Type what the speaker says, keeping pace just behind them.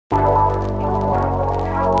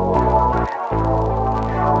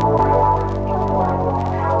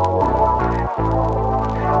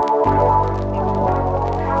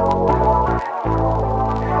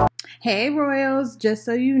Hey Royals, just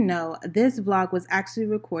so you know, this vlog was actually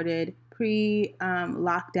recorded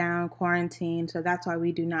pre-lockdown quarantine, so that's why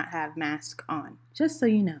we do not have masks on. Just so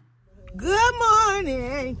you know. Good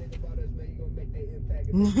morning.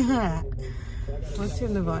 Let's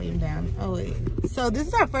turn the volume down. Oh wait. So this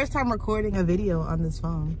is our first time recording a video on this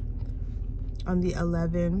phone. On the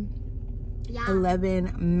 11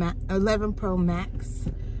 Pro Max.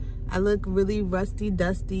 I look really rusty,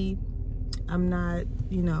 dusty. I'm not,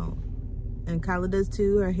 you know, and Khaila does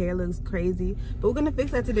too. Her hair looks crazy. But we're gonna fix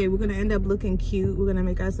that today. We're gonna end up looking cute. We're gonna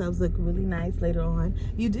make ourselves look really nice later on.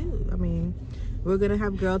 You do. I mean, we're gonna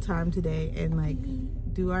have girl time today and like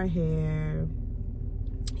do our hair.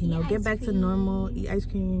 You know, get back to normal, eat ice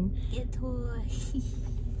cream. Get toys.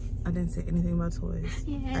 I didn't say anything about toys.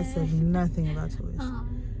 Yeah. I said nothing about toys.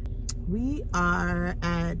 We are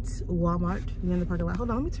at Walmart. We're in the parking lot. Hold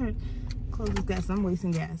on, let me close this gas. I'm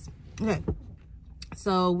wasting gas. Okay.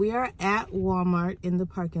 So we are at Walmart in the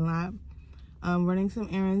parking lot, running some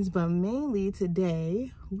errands, but mainly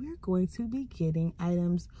today we're going to be getting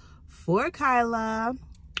items for Khaila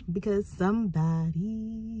because somebody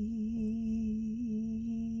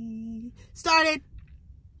started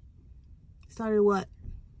what?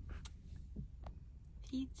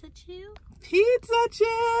 Pizza chew? Pizza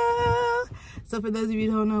chew! So for those of you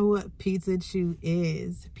who don't know what pizza chew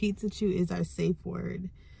is our safe word.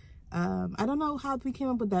 I don't know how we came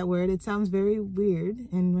up with that word. It sounds very weird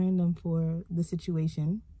and random for the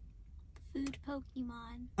situation. Food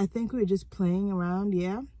Pokemon. I think we were just playing around,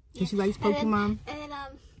 yeah? So she likes Pokemon. And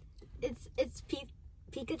it's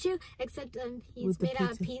Pikachu, except he's made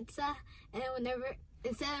out of pizza, and whenever,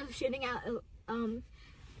 instead of shooting out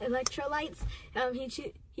electrolytes,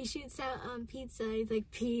 he shoots out pizza. He's like,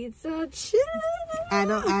 pizza chew. I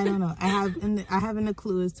don't know. I haven't a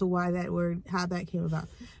clue as to why that word, how that came about.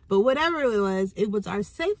 But whatever it was our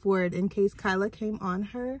safe word in case Khaila came on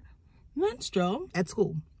her menstrual at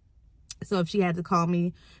school. So if she had to call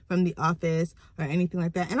me from the office or anything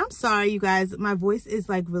like that. And I'm sorry, you guys, my voice is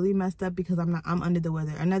like really messed up because I'm under the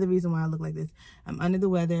weather. Another reason why I look like this. I'm under the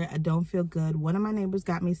weather. I don't feel good. One of my neighbors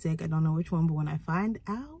got me sick. I don't know which one, but when I find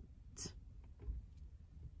out.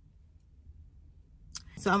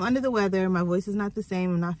 So I'm under the weather. My voice is not the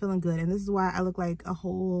same. I'm not feeling good. And this is why I look like a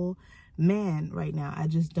whole man right now. I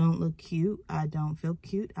just don't look cute. I don't feel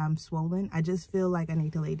cute. I'm swollen. I just feel like I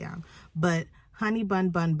need to lay down. But Honey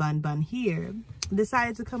Bun here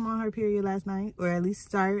decided to come on her period last night, or at least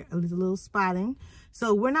start a little spotting.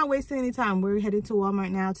 So we're not wasting any time. We're headed to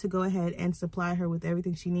Walmart now to go ahead and supply her with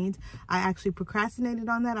everything she needs. I actually procrastinated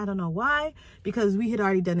on that. I don't know why, because we had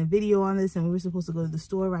already done a video on this and we were supposed to go to the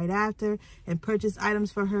store right after and purchase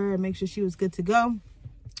items for her and make sure she was good to go.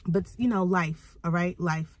 But you know, life, all right?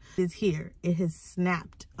 Life is here. It has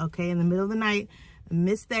snapped, okay? In the middle of the night,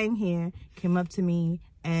 Miss Thang here came up to me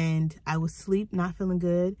and I was asleep, not feeling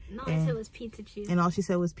good. And all I said was pizza chew. And all she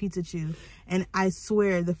said was pizza chew. And I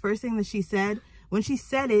swear, the first thing that she said, when she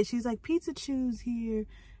said it, she's like, pizza chew's here.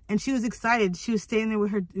 And she was excited. She was standing there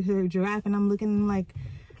with her giraffe and I'm looking like,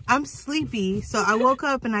 I'm sleepy. So I woke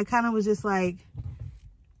up and I kind of was just like,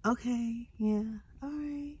 okay, yeah, all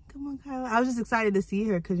right, come on, Khaila. I was just excited to see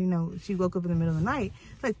her because, you know, she woke up in the middle of the night.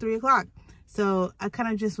 It's like 3 o'clock. So I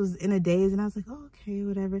kind of just was in a daze and I was like, oh, okay,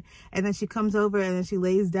 whatever. And then she comes over and then she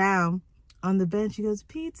lays down on the bed. She goes,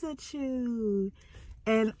 pizza chew.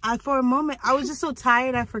 And for a moment, I was just so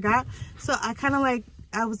tired, I forgot. So I kind of like,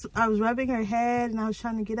 I was rubbing her head and I was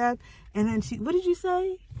trying to get up. And then what did you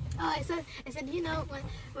say? Oh, I said, you know,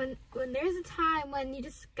 when there's a time when you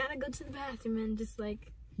just gotta go to the bathroom and just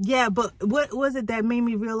like. Yeah, but what was it that made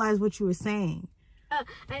me realize what you were saying?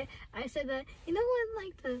 I said that, you know, when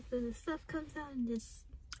like the stuff comes out and just.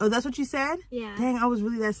 Oh, that's what you said? Yeah. Dang, I was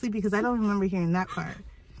really that sleepy because I don't remember hearing that part.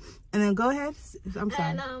 And then go ahead. I'm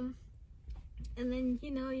sorry. And then,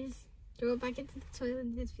 you know, you just throw it back into the toilet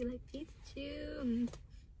and just be like, pizza chew. And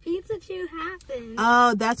pizza chew happened.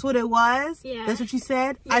 Oh, that's what it was? Yeah. That's what you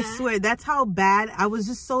said? Yeah. I swear, that's how bad. I was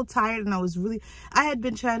just so tired and I had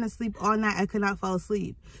been trying to sleep all night. I could not fall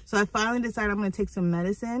asleep. So I finally decided I'm going to take some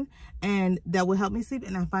medicine and that would help me sleep.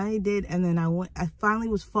 And I finally did. And then I finally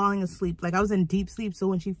was falling asleep. Like I was in deep sleep. So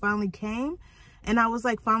when she finally came, and I was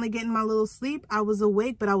like finally getting my little sleep, I was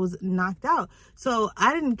awake, but I was knocked out. So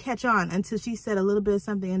I didn't catch on until she said a little bit of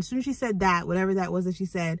something. And as soon as she said that, whatever that was that she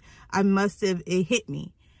said, it hit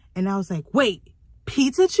me. And I was like, wait,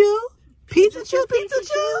 pizza chew? Pizza chew?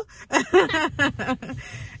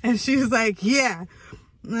 And she was like, yeah.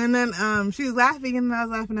 And then she was laughing and I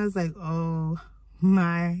was laughing. I was like, oh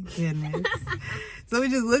my goodness. So we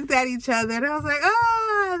just looked at each other and I was like,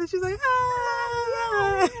 oh. And she was like, oh.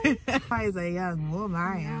 She's a young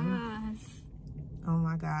woman. Yes. Oh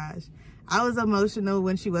my gosh. I was emotional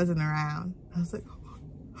when she wasn't around. I was like,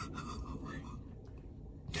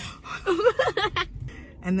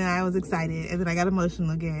 and then I was excited, and then I got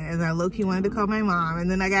emotional again, and then I low-key wanted to call my mom, and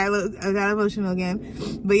then I got emotional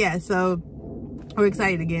again. But yeah, so we're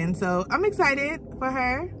excited again. So I'm excited for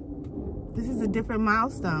her. This is a different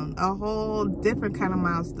milestone, a whole different kind of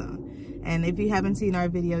milestone. And if you haven't seen our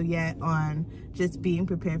video yet on just being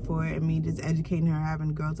prepared for it and me just educating her,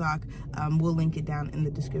 having girl talk, we'll link it down in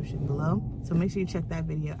the description below. So make sure you check that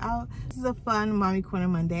video out. This is a fun Mommy Corner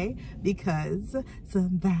Monday because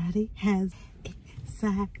somebody has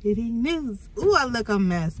exciting news. Ooh, I look a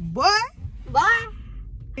mess, boy. What?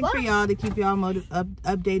 For y'all to keep y'all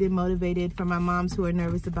updated, motivated, for my moms who are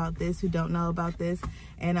nervous about this, who don't know about this,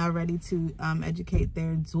 and are ready to educate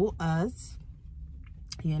their daughters,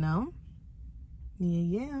 you know.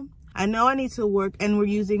 Yeah. I know I need to work, and we're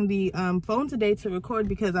using the phone today to record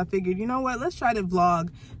because I figured, you know what, let's try to vlog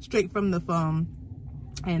straight from the phone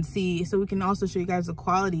and see, so we can also show you guys the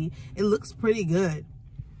quality. It looks pretty good.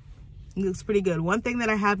 It looks pretty good. One thing that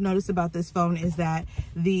I have noticed about this phone is that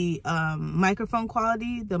the microphone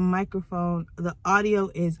quality, the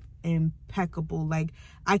audio is impeccable. Like,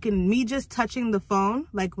 me just touching the phone,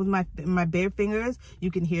 like with my bare fingers,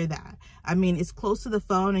 you can hear that. I mean, it's close to the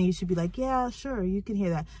phone and you should be like, yeah, sure, you can hear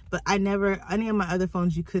that. But any of my other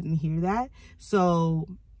phones, you couldn't hear that. So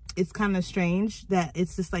it's kind of strange that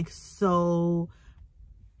it's just like so,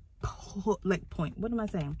 like point. What am I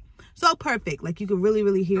saying? So perfect. Like you could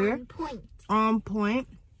really hear. On point.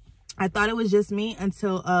 I thought it was just me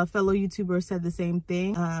until a fellow YouTuber said the same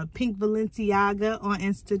thing. Pink Balenciaga on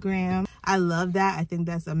Instagram. I love that. I think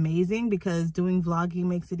that's amazing because doing vlogging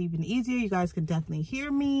makes it even easier. You guys can definitely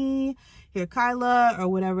hear me, hear Khaila, or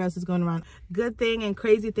whatever else is going around. Good thing and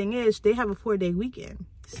crazy thing is they have a 4-day weekend.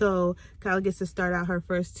 So Khaila gets to start out her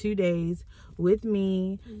first 2 days with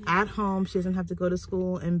me at home. She doesn't have to go to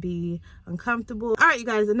school and be uncomfortable. All right, you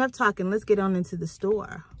guys, enough talking. Let's get on into the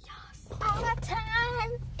store. All the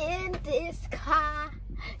time in this car.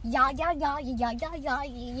 Yeah.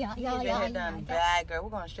 Bag, girl. We're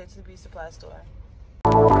going straight to the beauty supply store.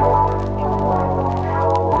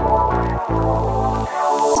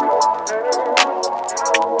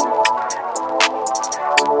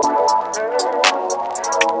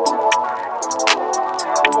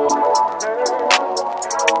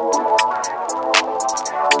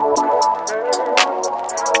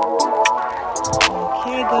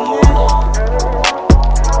 Okay, go ahead.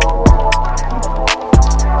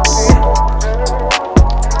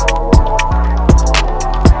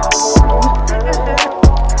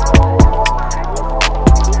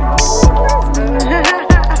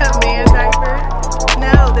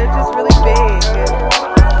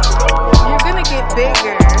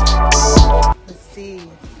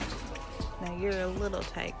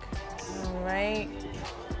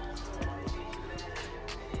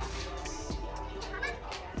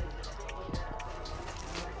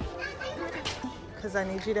 Because I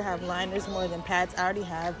need you to have liners more than pads. I already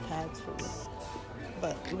have pads for you,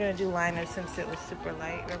 but we're gonna do liners since it was super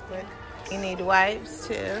light real quick. You need wipes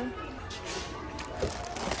too.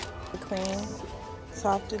 Clean,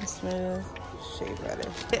 soft and smooth, shea butter.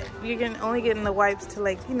 You're gonna only get in the wipes to,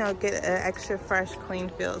 like, you know, get an extra fresh, clean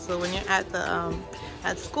feel. So when you're at the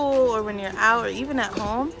at school, or when you're out, or even at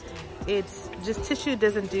home, it's just tissue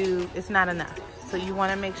it's not enough. So you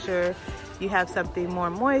want to make sure you have something more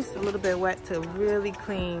moist, a little bit wet, to really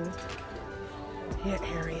clean your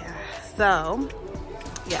area. So,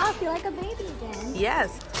 yeah. I feel like a baby again.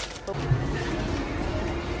 Yes.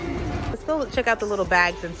 Let's go check out the little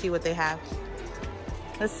bags and see what they have.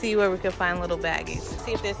 Let's see where we can find little baggies.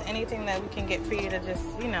 See if there's anything that we can get for you to just,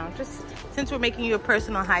 you know, just since we're making you a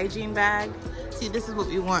personal hygiene bag. See, this is what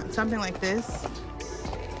we want. Something like this.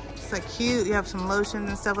 It's like cute. You have some lotions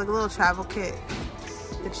and stuff, like a little travel kit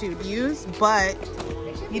that you would use, but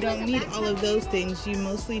you don't need all of those things. You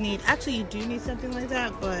mostly need, actually you do need something like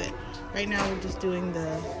that, but right now we're just doing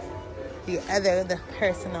the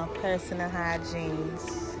personal hygiene.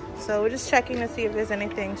 So we're just checking to see if there's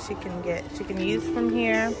anything she can use from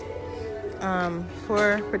here,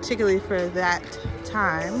 particularly for that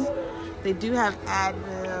time. They do have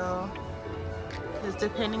Advil, because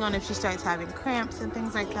depending on if she starts having cramps and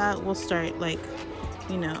things like that, we'll start, like,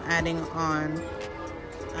 you know, adding on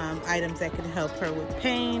items that can help her with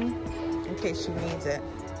pain in case she needs it.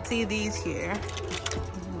 See these here,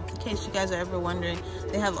 in case you guys are ever wondering,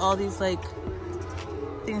 they have all these like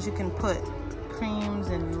things you can put creams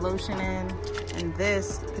and lotion in, and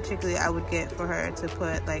this particularly I would get for her to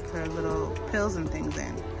put like her little pills and things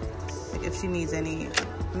in. if she needs any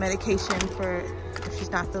medication for if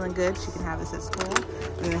she's not feeling good, she can have this at school.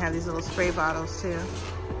 And then they have these little spray bottles too.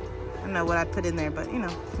 I don't know what I'd put in there, but you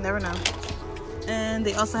know, never know. And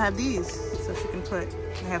they also have these, so she can put,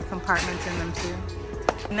 they have compartments in them too.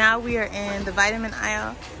 Now we are in the vitamin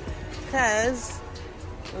aisle because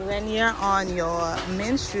when you're on your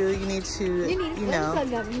menstrual, you need to, you know,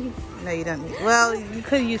 no, you don't need, well, you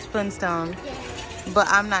could use Flintstone, but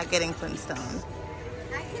I'm not getting Flintstone.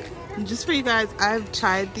 Just for you guys, I've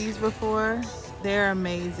tried these before. They're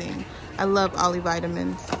amazing. I love Ollie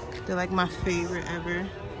vitamins. They're like my favorite ever.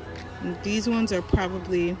 And these ones are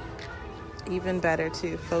probably even better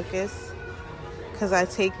too. Focus. Because I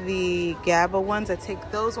take the GABA ones. I take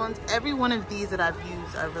those ones. Every one of these that I've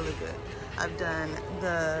used are really good. I've done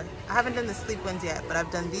I haven't done the sleep ones yet, but I've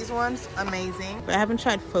done these ones. Amazing. But I haven't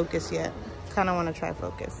tried Focus yet. Kind of want to try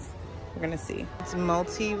Focus. We're gonna see. It's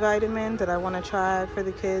multivitamin that I want to try for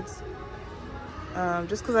the kids.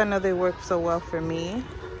 Just because I know they work so well for me.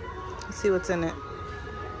 Let's see what's in it.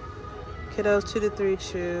 Kiddos 2 to 3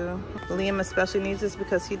 chew. Liam especially needs this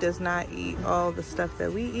because he does not eat all the stuff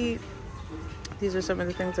that we eat. These are some of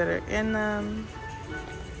the things that are in them.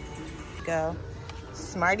 Go.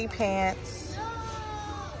 Smarty pants.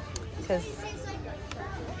 Because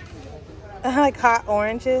I like hot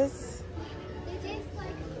oranges. They taste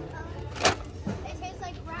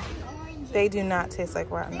like rotten oranges. They do not taste like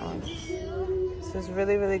rotten oranges. This is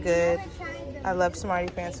really, really good. I love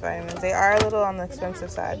Smarty Pants vitamins. They are a little on the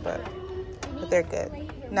expensive side, but they're good.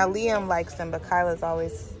 Now Liam likes them, but Kaila's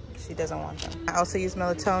always, she doesn't want them. I also use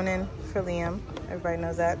melatonin for Liam. Everybody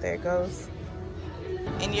knows that. There it goes.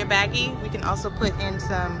 In your baggie, we can also put in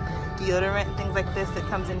some deodorant, things like this that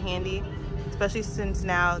comes in handy, especially since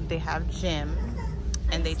now they have gym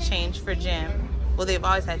and they change for gym. Well, they've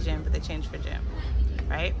always had gym, but they changed for gym,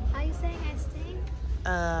 right? Are you saying I stink?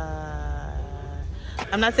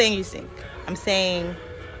 I'm not saying you stink. I'm saying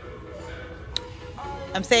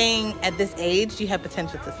at this age, you have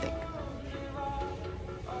potential to stink.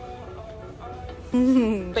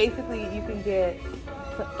 Basically, you can get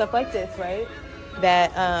stuff like this, right?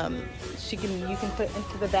 That you can put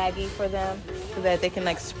into the baggie for them so that they can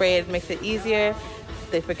like spray it. It makes it easier.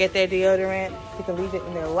 If they forget their deodorant, they can leave it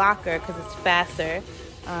in their locker because it's faster.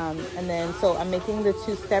 And then, so I'm making the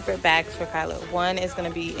 2 separate bags for Khaila. One is going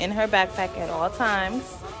to be in her backpack at all times,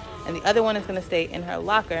 and the other one is going to stay in her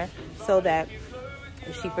locker so that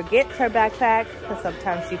if she forgets her backpack, because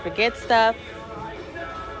sometimes she forgets stuff,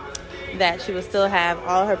 that she will still have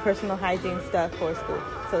all her personal hygiene stuff for school.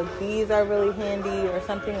 So these are really handy, or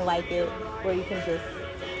something like it, where you can just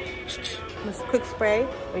quick spray,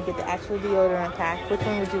 or you get the actual deodorant pack. Which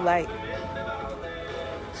one would you like?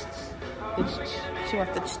 She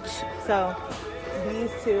wants the so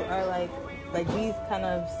these 2 are like these kind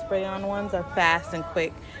of spray-on ones are fast and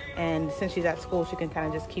quick, and since she's at school, she can kind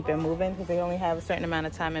of just keep it moving because they only have a certain amount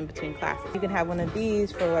of time in between classes. You can have one of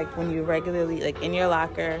these for like when you regularly, like in your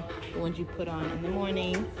locker, the ones you put on in the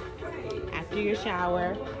morning after your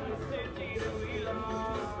shower.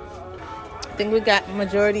 I think we got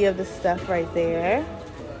majority of the stuff right there.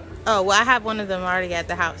 Oh, well, I have one of them already at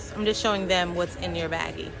the house. I'm just showing them what's in your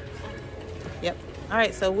baggie. Yep. All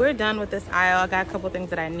right, so we're done with this aisle. I got a couple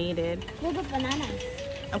things that I needed. Look at bananas.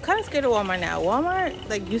 I'm kind of scared of Walmart now. Walmart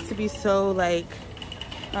like used to be so like,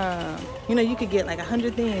 you know, you could get like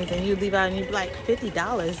 100 things and you leave out and you'd be like $50.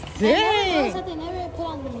 Dang. They never put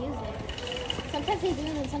on the music. Sometimes they do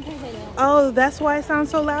and sometimes they don't. Oh, that's why it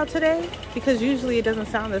sounds so loud today? Because usually it doesn't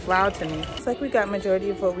sound this loud to me. It's like we got majority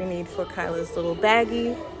of what we need for Kaila's little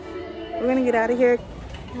baggie. We're gonna get out of here.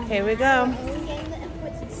 Here we go.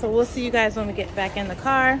 So we'll see you guys when we get back in the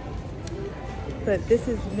car. But this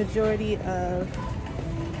is the majority of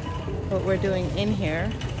what we're doing in here.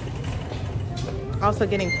 Also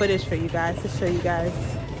getting footage for you guys to show you guys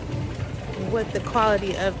what the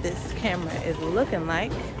quality of this camera is looking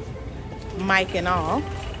like. Mic and all.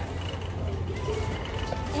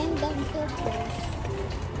 And the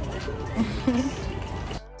filters.